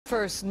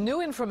First,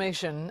 new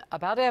information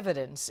about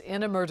evidence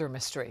in a murder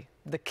mystery,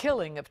 the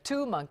killing of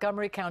two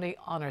Montgomery County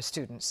honor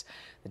students.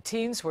 The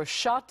teens were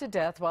shot to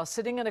death while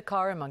sitting in a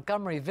car in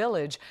Montgomery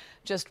Village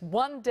just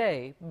one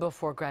day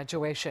before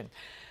graduation.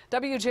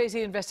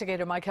 WJZ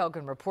investigator Mike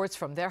Hellgren reports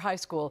from their high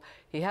school.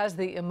 He has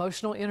the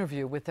emotional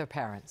interview with their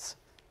parents.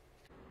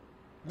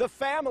 The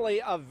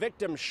family of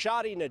victim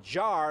Shadi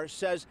Najjar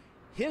says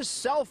his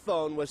cell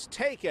phone was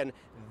taken.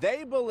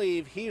 They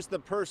believe he's the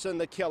person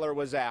the killer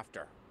was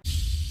after.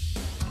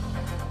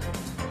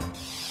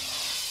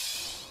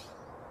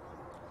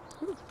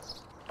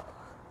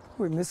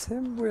 We miss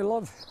him, we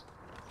love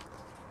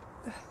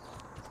him.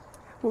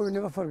 We will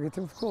never forget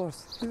him, of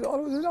course. He's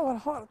always in our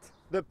heart.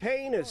 The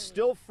pain is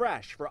still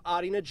fresh for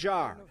Adi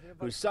Najjar,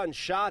 whose son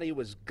Shadi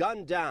was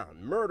gunned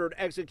down, murdered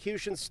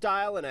execution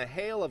style in a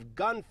hail of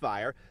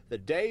gunfire the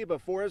day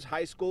before his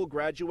high school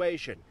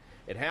graduation.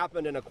 It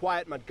happened in a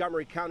quiet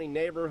Montgomery County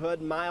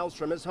neighborhood miles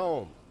from his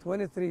home.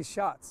 23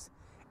 shots.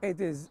 It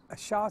is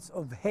shots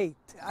of hate.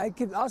 I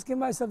keep asking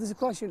myself this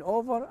question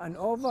over and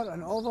over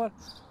and over.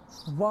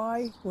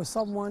 Why was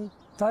someone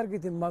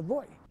targeting my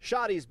boy?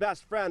 Shadi's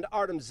best friend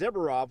Artem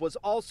Zibarov was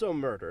also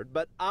murdered,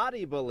 but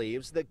Adi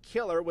believes the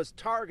killer was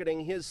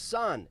targeting his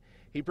son.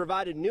 He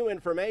provided new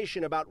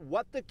information about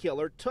what the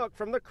killer took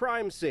from the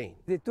crime scene.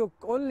 They took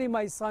only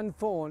my son's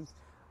phone,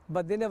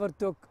 but they never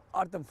took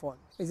Artem's phone.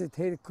 Is it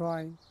hate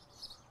crime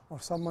or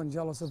someone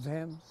jealous of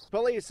him?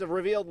 Police have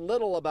revealed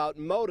little about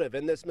motive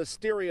in this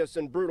mysterious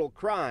and brutal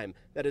crime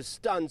that has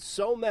stunned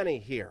so many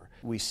here.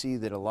 We see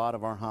that a lot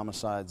of our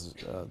homicides,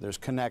 there's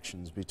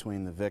connections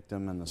between the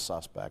victim and the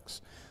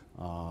suspects.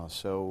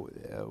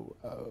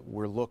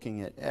 We're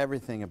looking at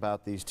everything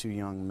about these two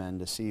young men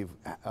to see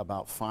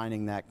about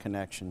finding that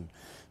connection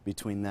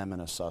between them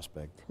and a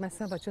suspect. My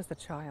son was just a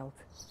child.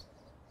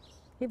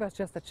 He was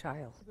just a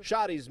child.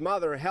 Shadi's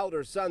mother held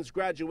her son's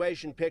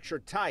graduation picture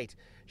tight.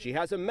 She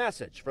has a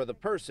message for the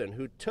person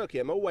who took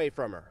him away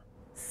from her.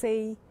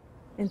 Say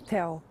and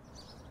tell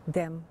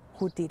them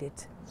who did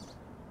it.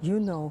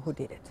 You know who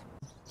did it.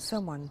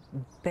 Someone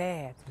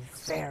bad,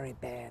 very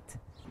bad.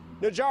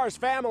 Najjar's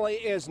family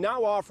is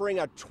now offering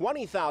a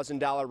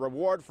 $20,000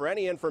 reward for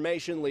any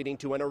information leading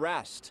to an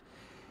arrest.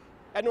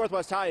 At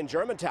Northwest High in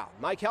Germantown,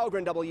 Mike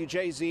Hellgren,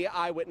 WJZ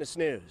Eyewitness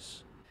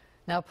News.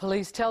 Now,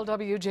 police tell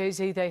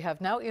WJZ they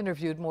have now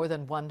interviewed more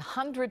than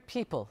 100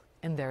 people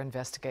in their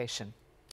investigation.